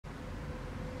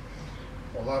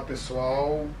Olá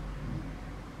pessoal,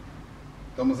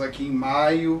 estamos aqui em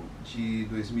maio de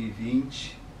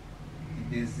 2020 e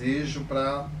desejo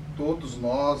para todos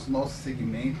nós, nosso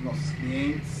segmento, nossos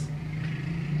clientes,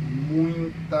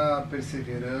 muita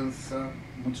perseverança,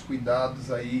 muitos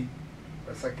cuidados aí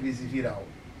com essa crise viral,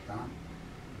 tá?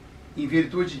 Em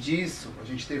virtude disso, a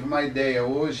gente teve uma ideia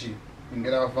hoje em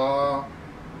gravar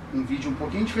um vídeo um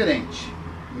pouquinho diferente.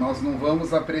 Nós não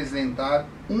vamos apresentar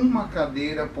uma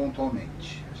cadeira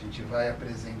pontualmente. A gente vai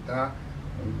apresentar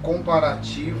um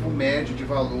comparativo médio de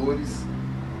valores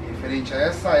referente a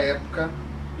essa época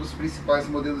dos principais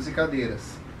modelos de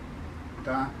cadeiras.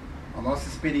 Tá? A nossa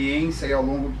experiência aí ao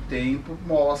longo do tempo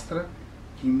mostra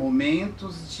que em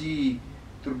momentos de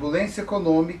turbulência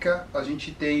econômica a gente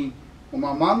tem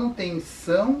uma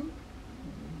manutenção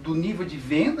do nível de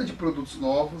venda de produtos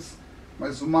novos,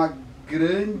 mas uma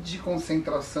grande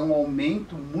concentração,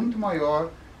 aumento muito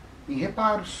maior em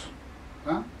reparos.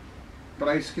 Tá?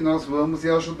 Para isso que nós vamos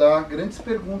ajudar grandes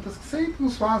perguntas que sempre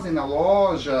nos fazem na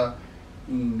loja,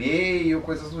 em e-mail,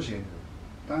 coisas do gênero.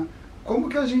 Tá? Como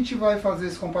que a gente vai fazer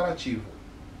esse comparativo?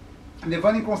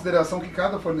 Levando em consideração que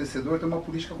cada fornecedor tem uma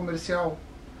política comercial.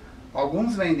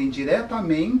 Alguns vendem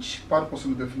diretamente para o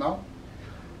consumidor final,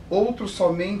 outros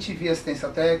somente via assistência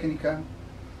técnica,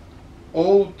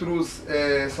 outros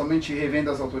somente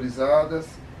revendas autorizadas.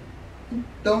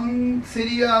 Então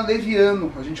seria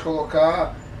leviano a gente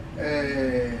colocar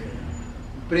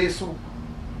o preço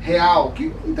real,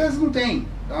 que em tese não tem.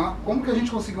 Tá? Como que a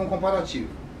gente conseguiu um comparativo?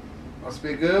 Nós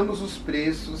pegamos os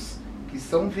preços que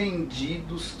são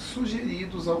vendidos,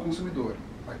 sugeridos ao consumidor.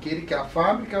 Aquele que a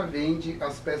fábrica vende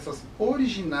as peças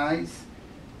originais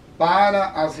para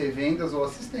as revendas ou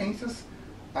assistências,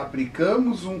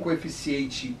 aplicamos um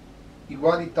coeficiente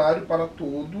igualitário para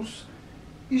todos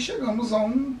e chegamos a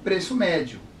um preço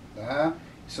médio. Tá?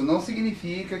 Isso não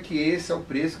significa que esse é o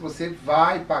preço que você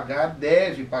vai pagar,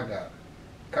 deve pagar.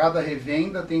 Cada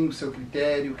revenda tem o seu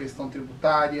critério, questão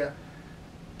tributária,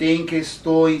 tem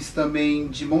questões também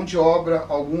de mão de obra,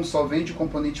 alguns só vendem o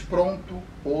componente pronto,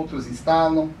 outros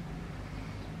instalam,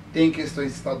 tem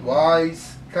questões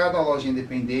estaduais, cada loja é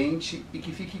independente, e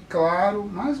que fique claro,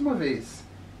 mais uma vez,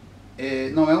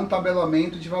 não é um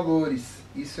tabelamento de valores,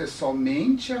 isso é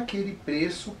somente aquele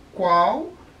preço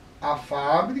qual a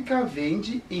fábrica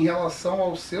vende em relação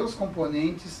aos seus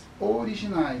componentes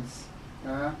originais.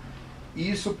 Tá?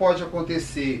 Isso pode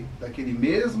acontecer daquele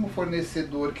mesmo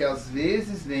fornecedor que às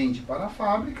vezes vende para a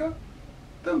fábrica,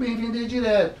 também vender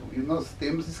direto, e nós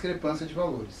temos discrepância de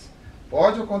valores.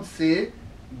 Pode acontecer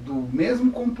do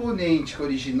mesmo componente que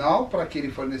original para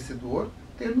aquele fornecedor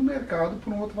ter no mercado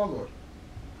por um outro valor.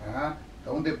 Tá?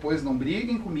 Então depois não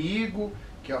briguem comigo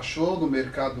que achou no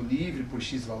Mercado Livre por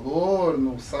X valor,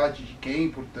 no site de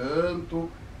quem, portanto.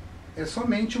 É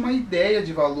somente uma ideia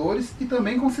de valores e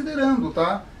também considerando,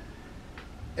 tá?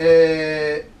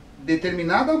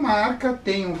 Determinada marca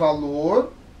tem um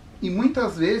valor e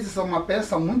muitas vezes é uma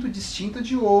peça muito distinta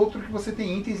de outro que você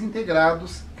tem itens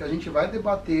integrados que a gente vai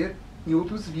debater em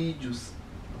outros vídeos,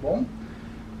 tá bom?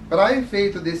 Para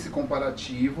efeito desse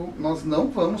comparativo, nós não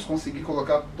vamos conseguir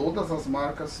colocar todas as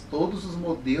marcas, todos os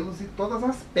modelos e todas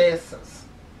as peças.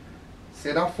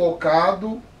 Será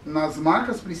focado nas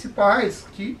marcas principais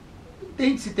que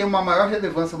entende-se ter uma maior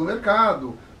relevância no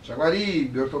mercado.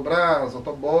 Jaguaribe, Ortobras,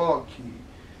 Autoboc,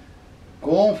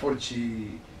 Comfort,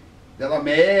 Della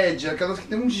Média, aquelas que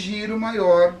têm um giro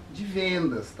maior de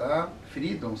vendas, tá?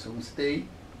 Freedom, se eu não citei.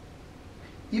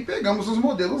 E pegamos os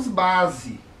modelos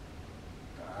base.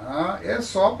 Tá? É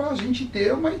só para a gente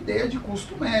ter uma ideia de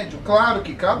custo médio. Claro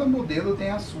que cada modelo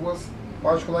tem as suas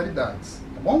particularidades,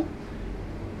 tá bom?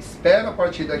 Espero a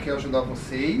partir daqui ajudar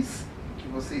vocês, que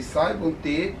vocês saibam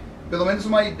ter pelo menos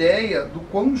uma ideia do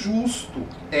quão justo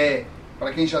é,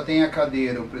 para quem já tem a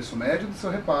cadeira, o preço médio do seu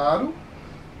reparo,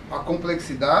 a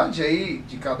complexidade aí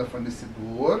de cada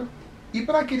fornecedor, e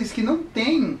para aqueles que não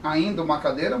têm ainda uma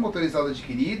cadeira motorizada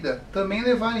adquirida, também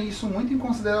levarem isso muito em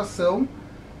consideração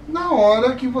na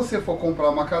hora que você for comprar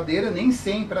uma cadeira. Nem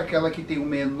sempre aquela que tem o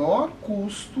menor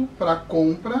custo para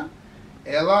compra,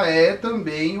 ela é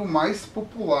também o mais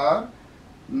popular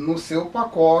no seu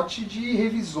pacote de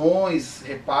revisões,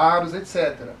 reparos,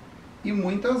 etc. E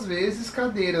muitas vezes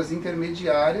cadeiras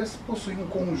intermediárias possuem um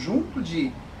conjunto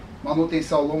de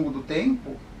manutenção ao longo do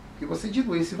tempo que você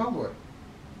dilui esse valor.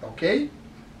 Tá ok?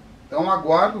 Então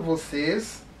aguardo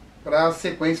vocês para a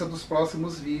sequência dos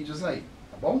próximos vídeos aí,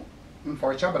 tá bom? Um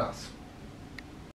forte abraço.